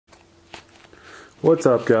What's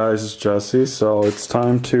up guys, it's Jesse. So it's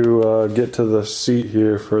time to get to the seat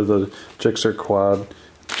here for the gsxr quad.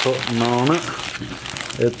 Putting on it.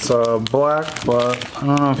 It's black, but I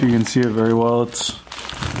don't know if you can see it very well. It's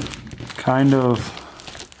kind of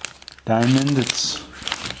diamond.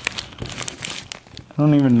 I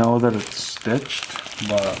don't even know that it's stitched,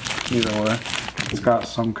 but either way, it's got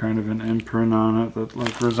some kind of an imprint on it that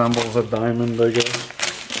like resembles a diamond, I guess.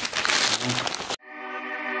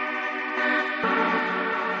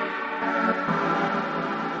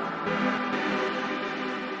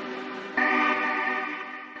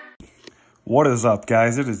 What is up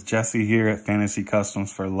guys, it is Jesse here at Fantasy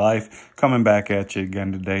Customs for Life, coming back at you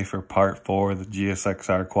again today for part 4 of the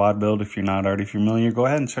gsxr quad build. If you're not already familiar, go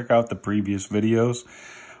ahead and check out the previous videos.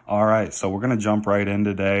 Alright, so we're going to jump right in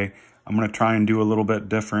today. I'm going to try and do a little bit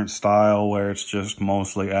different style where it's just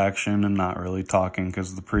mostly action and not really talking,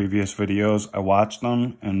 because the previous videos, I watched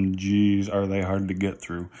them and geez, are they hard to get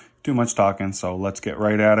through. Too much talking, so let's get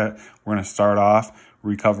right at it. We're going to start off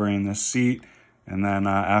recovering this seat. And then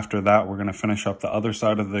after that, we're going to finish up the other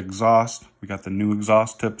side of the exhaust. We got the new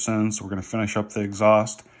exhaust tips in, so we're going to finish up the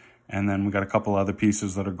exhaust. And then we got a couple other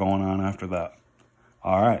pieces that are going on after that.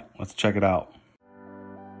 All right, let's check it out.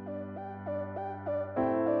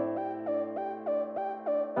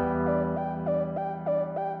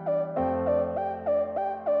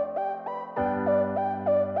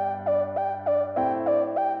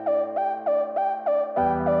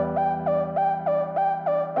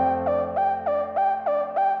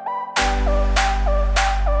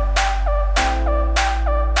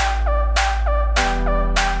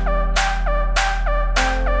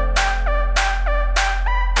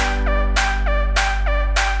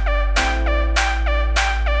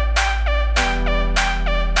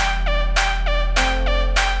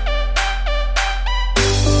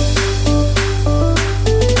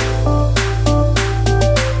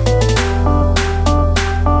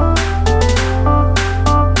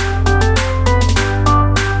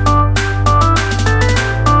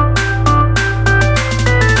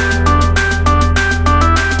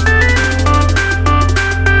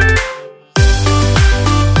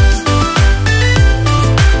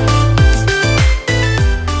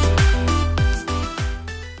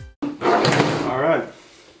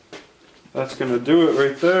 That's gonna do it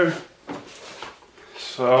right there.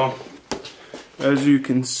 So as you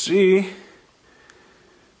can see,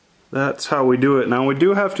 that's how we do it. Now we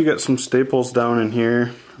do have to get some staples down in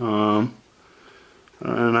here, and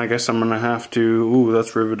I guess I'm gonna have to, ooh,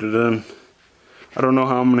 that's riveted in. I don't know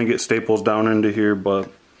how I'm gonna get staples down into here, but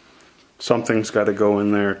something's got to go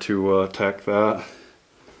in there to tack that.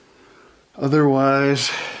 Otherwise,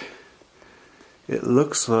 it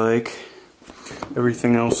looks like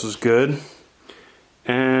everything else is good.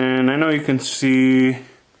 And I know you can see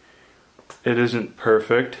it isn't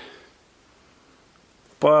perfect,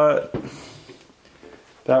 but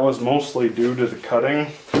that was mostly due to the cutting,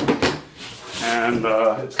 and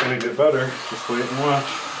it's going to get better. Just wait and watch.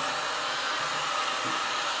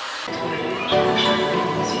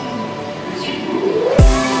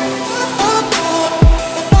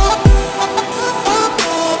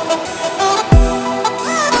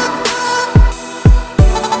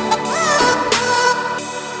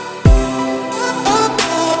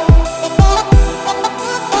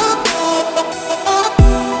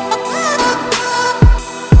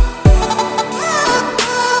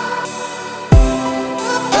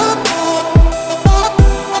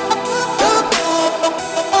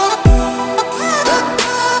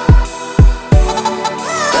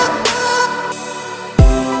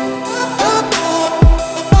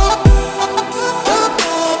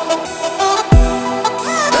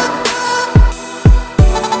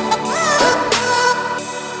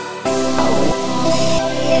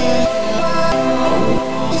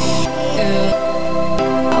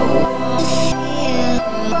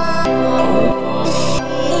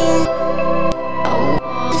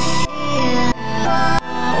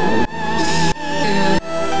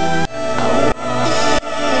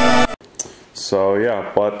 So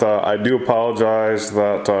yeah, but I do apologize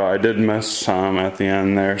that I did miss at the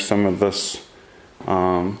end there some of this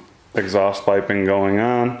exhaust piping going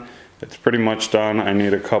on. It's pretty much done. I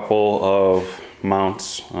need a couple of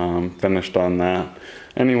mounts finished on that.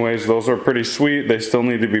 Anyways, those are pretty sweet. They still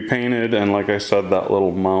need to be painted, and like I said, that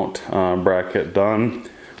little mount bracket done,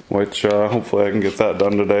 which hopefully I can get that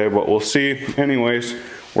done today, but we'll see. Anyways,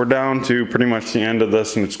 we're down to pretty much the end of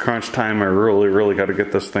this, and it's crunch time. I really got to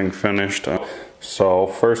get this thing finished. So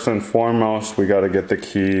first and foremost, we got to get the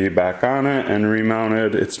key back on it and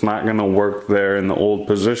remounted. It's not going to work there in the old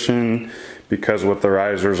position because with the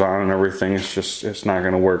risers on and everything, it's not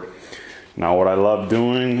going to work. Now what I love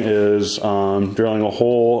doing is drilling a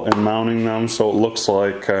hole and mounting them so it looks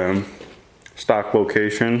like stock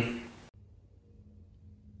location.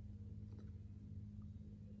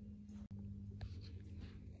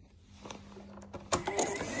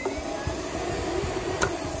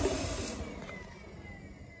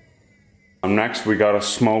 Next we got a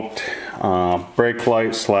smoked brake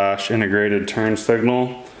light / integrated turn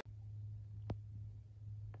signal.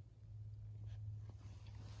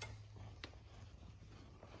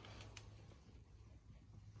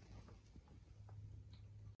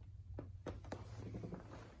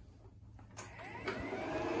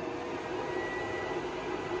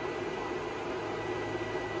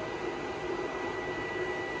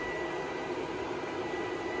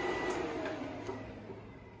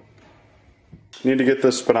 Need to get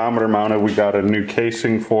this speedometer mounted. We got a new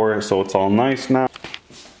casing for it, so it's all nice now.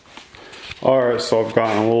 Alright, so I've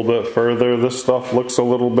gotten a little bit further. This stuff looks a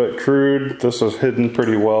little bit crude. This is hidden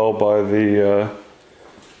pretty well by the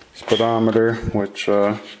speedometer, which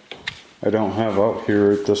I don't have out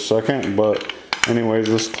here at this second, but anyways,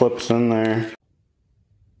 this clips in there.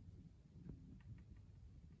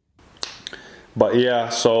 But yeah,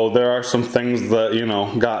 so there are some things that, you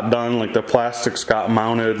know, got done, like the plastics got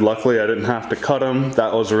mounted. Luckily I didn't have to cut them.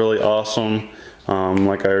 That was really awesome.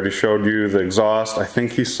 Like I already showed you, the exhaust, I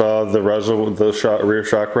think you saw the rear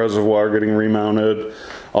shock reservoir getting remounted.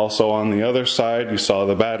 Also on the other side you saw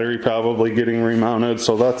the battery probably getting remounted,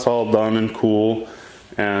 so that's all done and cool.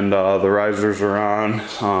 And the risers are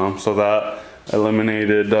on, so that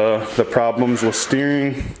eliminated the problems with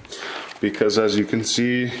steering, because as you can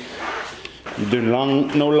see, you do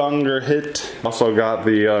no longer hit. Also got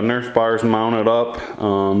the Nerf bars mounted up.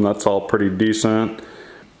 That's all pretty decent.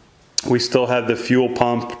 We still had the fuel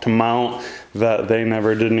pump to mount that they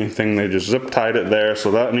never did anything. They just zip tied it there,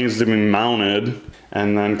 so that needs to be mounted.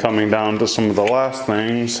 And then coming down to some of the last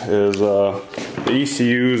things is the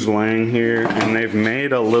ECU's laying here, and they've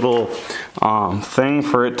made a little thing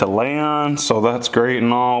for it to lay on, so that's great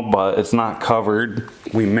and all, but it's not covered.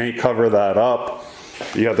 We may cover that up.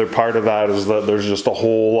 The other part of that is that there's just a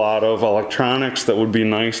whole lot of electronics that would be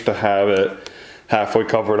nice to have it halfway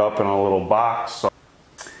covered up in a little box. So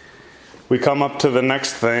we come up to the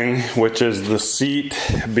next thing, which is the seat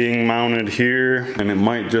being mounted here, and it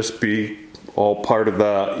might just be all part of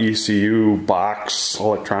the ECU box,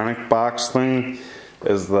 electronic box thing,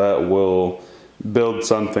 is that we'll build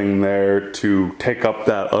something there to take up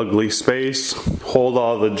that ugly space, hold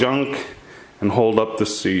all the junk, and hold up the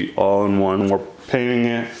seat all in one. We're painting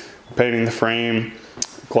it, painting the frame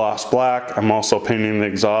gloss black. I'm also painting the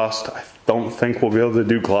exhaust. I don't think we'll be able to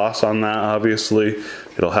do gloss on that, obviously.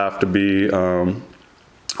 It'll have to be a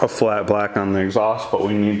flat black on the exhaust, but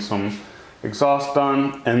we need some exhaust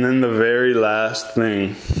done. And then the very last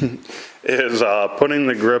thing is putting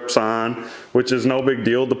the grips on, which is no big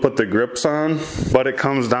deal to put the grips on, but it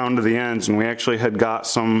comes down to the ends, and we actually had got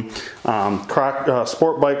some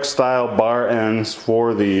sport bike style bar ends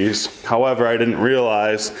for these. However, I didn't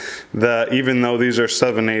realize that even though these are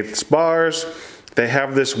 7/8 bars, they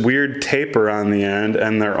have this weird taper on the end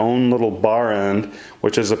and their own little bar end,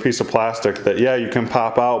 which is a piece of plastic that, yeah, you can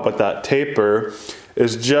pop out, but that taper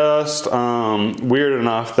is just weird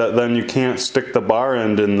enough that then you can't stick the bar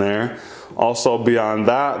end in there. Also, beyond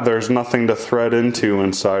that, there's nothing to thread into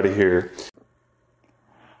inside of here.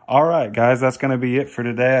 Alright guys, that's going to be it for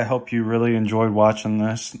today. I hope you really enjoyed watching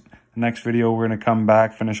this. The next video, we're going to come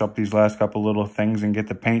back, finish up these last couple little things and get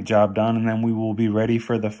the paint job done, and then we will be ready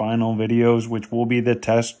for the final videos, which will be the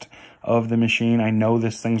test of the machine. I know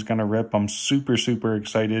this thing's going to rip. I'm super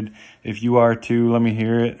excited. If you are too, let me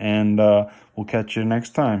hear it, and we'll catch you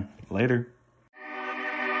next time. Later.